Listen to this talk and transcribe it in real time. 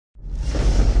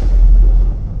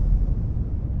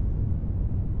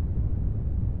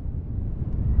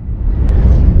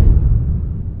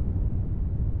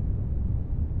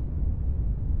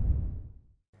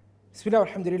بسم الله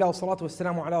والحمد لله والصلاة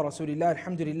والسلام على رسول الله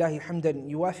الحمد لله حمدا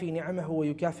يوافي نعمه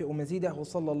ويكافئ مزيده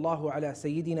وصلى الله على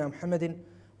سيدنا محمد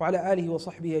وعلى آله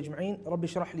وصحبه أجمعين رب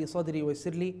اشرح لي صدري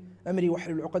ويسر لي أمري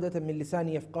واحلل عقدة من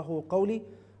لساني يفقه قولي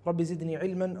رب زدني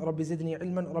علما رب زدني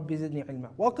علما رب زدني علما.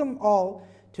 Welcome all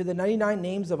to the 99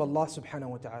 names of Allah Subha'an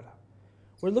Wa Ta'ala.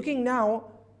 We're looking now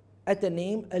at the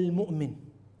name Al-Mu'min.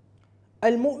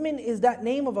 Al-Mu'min is that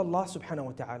name of Allah Subha'an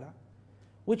Wa Ta'ala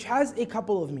which has a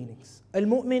couple of meanings.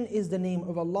 Al-Mu'min is the name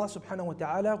of Allah Subha'an Wa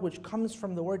Ta'ala which comes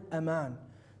from the word aman,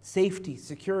 safety,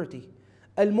 security.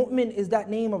 Al-Mu'min is that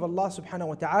name of Allah Subha'an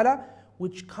Wa Ta'ala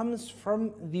which comes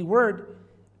from the word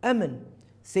aman,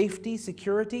 safety,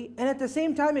 security, and at the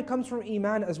same time it comes from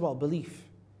iman as well, belief.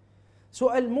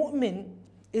 So Al-Mu'min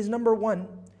is number one,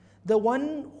 the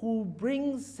one who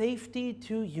brings safety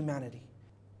to humanity.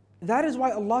 That is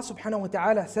why Allah Subha'an Wa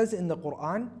Ta'ala says in the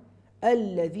Quran,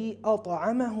 الَّذِي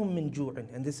أَطْعَمَهُم مِّن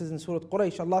جُوعٍ. And this is in Surah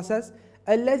Quraysh. Allah says,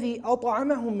 الَّذِي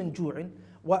أَطْعَمَهُم مِّن جُوعٍ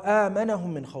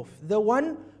وَآمَنَهُم مِّن خَوْفٍ. The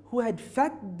one who had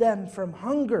fed them from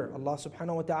hunger. Allah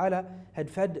Subhanahu Wa Ta'ala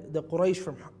had fed the Quraysh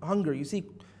from hunger. You see,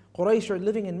 Quraysh are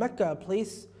living in Mecca, a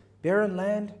place, barren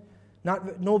land,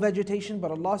 no vegetation, but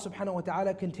Allah Subhanahu Wa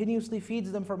Ta'ala continuously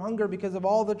feeds them from hunger because of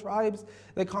all the tribes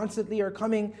that constantly are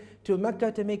coming to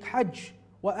Mecca to make Hajj.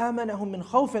 وَآمَنَهُم مِّن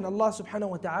خَوْفٍ. Allah Subhanahu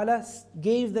Wa Ta'ala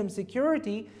gave them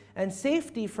security and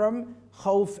safety from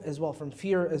khawf as well, from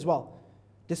fear as well.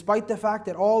 Despite the fact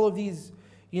that all of these,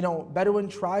 Bedouin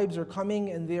tribes are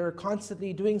coming and they're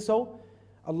constantly doing so,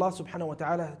 Allah Subhanahu Wa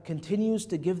Ta'ala continues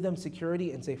to give them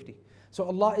security and safety. So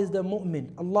Allah is the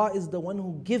mu'min. Allah is the one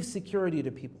who gives security to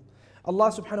people.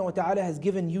 Allah Subhanahu Wa Ta'ala has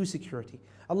given you security.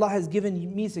 Allah has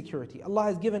given me security. Allah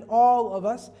has given all of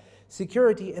us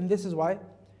security, and this is why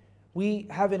we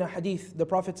have in a hadith, the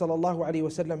Prophet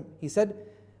ﷺ, he said,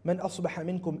 من أصبح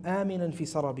منكم آمنا في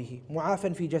سربه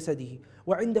معافا في جسده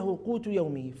وعنده قوت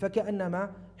يومه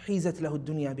فكأنما حيزت له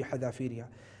الدنيا بحذافيرها.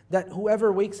 That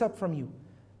whoever wakes up from you,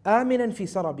 آمنا في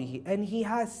سربه, and he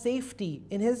has safety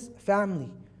in his family,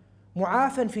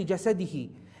 معافا في جسده,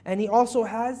 and he also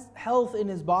has health in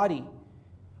his body,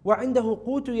 وعنده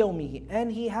قوت يومه,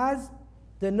 and he has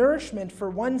the nourishment for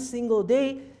one single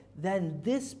day, then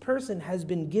this person has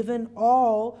been given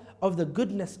all of the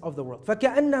goodness of the world.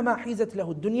 فَكَأَنَّمَا حِيزَتْ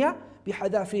لَهُ الدُّنْيَا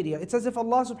بِحَذَافِيرِهَا. It's as if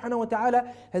Allah Subhanahu Wa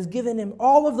Ta'ala has given him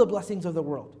all of the blessings of the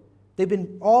world. They've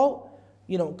been all,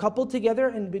 coupled together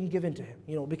and been given to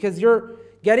him. Because you're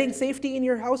getting safety in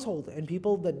your household, and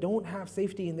people that don't have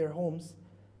safety in their homes,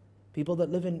 people that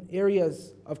live in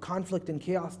areas of conflict and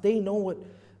chaos, they know what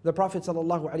the Prophet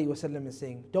ﷺ is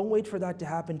saying. Don't wait for that to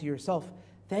happen to yourself.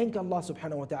 Thank Allah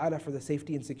Subhanahu Wa Ta'ala for the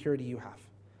safety and security you have.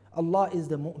 Allah is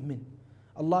the mu'min.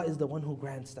 Allah is the one who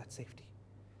grants that safety.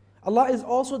 Allah is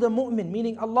also the mu'min,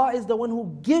 meaning Allah is the one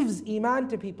who gives iman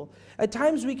to people. At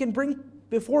times we can bring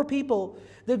before people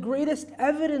the greatest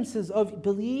evidences of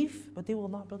belief, but they will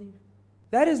not believe.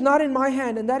 That is not in my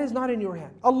hand and that is not in your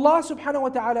hand. Allah Subhanahu Wa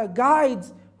Ta'ala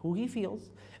guides who He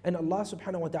feels, and Allah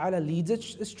Subhanahu Wa Ta'ala leads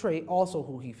astray also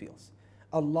who He feels.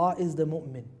 Allah is the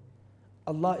mu'min.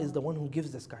 Allah is the one who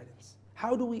gives this guidance.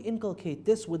 How do we inculcate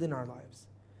this within our lives?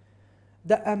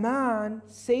 The aman,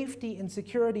 safety and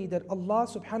security that Allah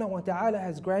Subhanahu Wa Ta'ala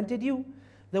has granted you,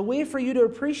 the way for you to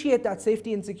appreciate that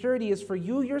safety and security is for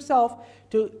you yourself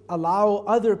to allow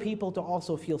other people to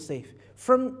also feel safe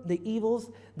from the evils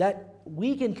that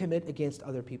we can commit against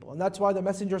other people. And that's why the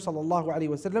Messenger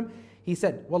ﷺ, he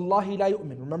said, Wallahi la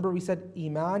yu'min. Remember we said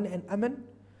iman and aman,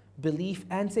 belief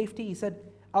and safety. He said,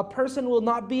 a person will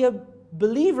not be a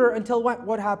believer until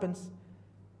what happens?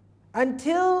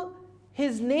 Until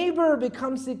his neighbor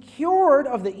becomes secured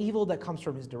of the evil that comes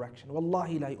from his direction.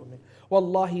 Wallahi la yu'min.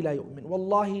 Wallahi la yu'min.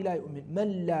 Wallahi la yu'min.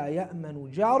 Man la ya'manu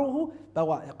jaruhu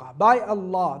bawa'iqah. By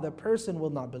Allah, the person will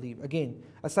not believe. Again,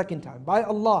 a second time. By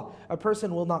Allah, a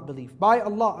person will not believe. By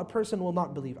Allah, a person will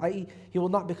not believe. I.e., he will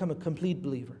not become a complete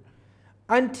believer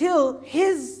until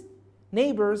his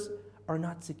neighbors are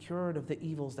not secured of the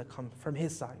evils that come from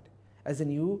his side. As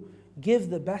in, you give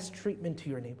the best treatment to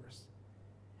your neighbors.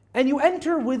 And you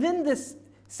enter within this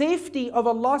safety of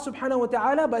Allah Subhanahu Wa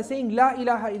Ta'ala by saying, La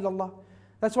ilaha illallah.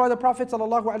 That's why the Prophet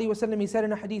ﷺ, he said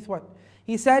in a hadith what?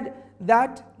 He said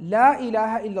that La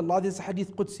ilaha illallah, this is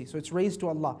hadith Qudsi, so it's raised to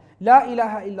Allah. La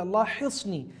ilaha illallah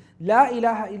hisni. La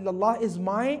ilaha illallah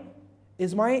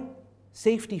is my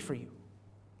safety for you.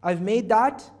 I've made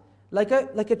that like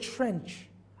a trench.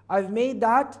 I've made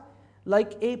that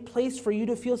like a place for you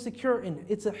to feel secure in.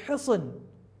 It's a hisn.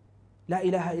 La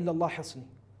ilaha illallah hisni.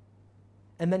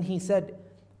 And then he said,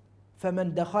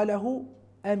 فَمَنْ دَخَلَهُ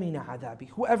أَمِنَ عَذَابِي.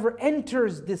 Whoever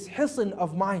enters this hisn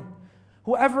of mine,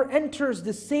 whoever enters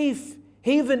the safe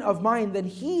haven of mine, then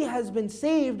he has been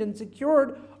saved and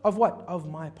secured of what? Of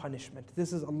my punishment.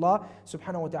 This is Allah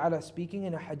Subhanahu Wa Ta'ala speaking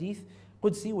in a hadith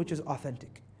Qudsi, which is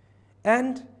authentic.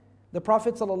 And the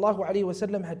Prophet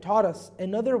ﷺ had taught us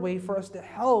another way for us to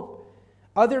help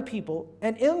other people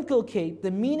and inculcate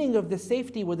the meaning of the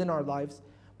safety within our lives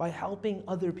by helping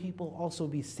other people also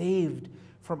be saved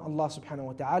from Allah Subhanahu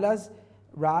Wa Ta'ala's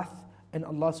wrath and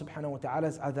Allah Subhanahu Wa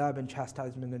Ta'ala's adhab and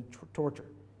chastisement and torture.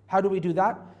 How do we do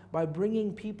that? By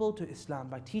bringing people to Islam,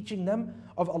 by teaching them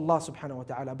of Allah Subhanahu Wa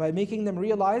Ta'ala, by making them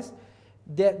realize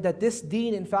that this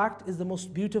deen in fact is the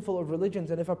most beautiful of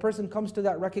religions. And if a person comes to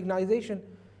that recognition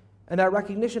and that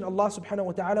recognition, Allah Subhanahu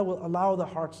Wa Ta'ala will allow the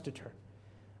hearts to turn.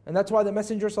 And that's why the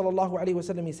Messenger Sallallahu Alaihi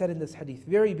Wasallam, he said in this hadith,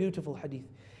 very beautiful hadith,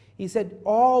 he said,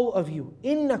 all of you,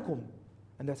 innakum,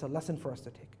 and that's a lesson for us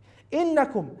to take,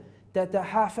 innakum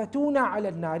tatahafatuna ala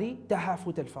al-nari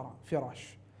tahafut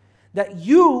al-firash. That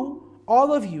you,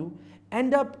 all of you,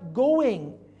 end up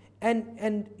going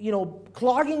and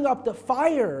clogging up the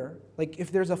fire. Like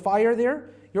if there's a fire there,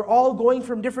 you're all going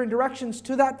from different directions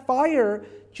to that fire,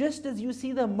 just as you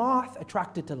see the moth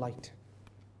attracted to light.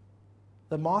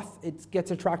 The moth, it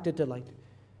gets attracted to light.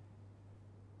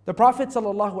 The Prophet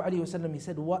ﷺ, he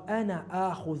said, وَأَنَا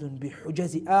آخِذٌ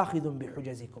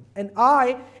بِحُجَزِكُمْ. And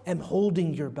I am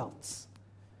holding your belts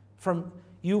from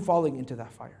you falling into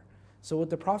that fire. So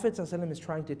what the Prophet ﷺ is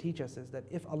trying to teach us is that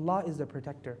if Allah is the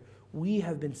protector, we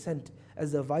have been sent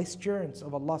as the vicegerents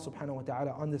of Allah Subhanahu Wa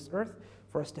Ta'ala on this earth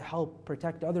for us to help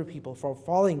protect other people from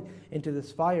falling into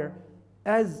this fire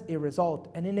as a result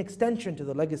and in extension to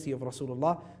the legacy of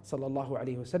Rasulullah Sallallahu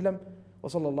Alaihi Wasallam. Wa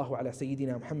sallallahu ala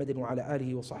Sayyidina Muhammadin wa ala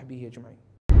alihi wa sahbihi ajma'in.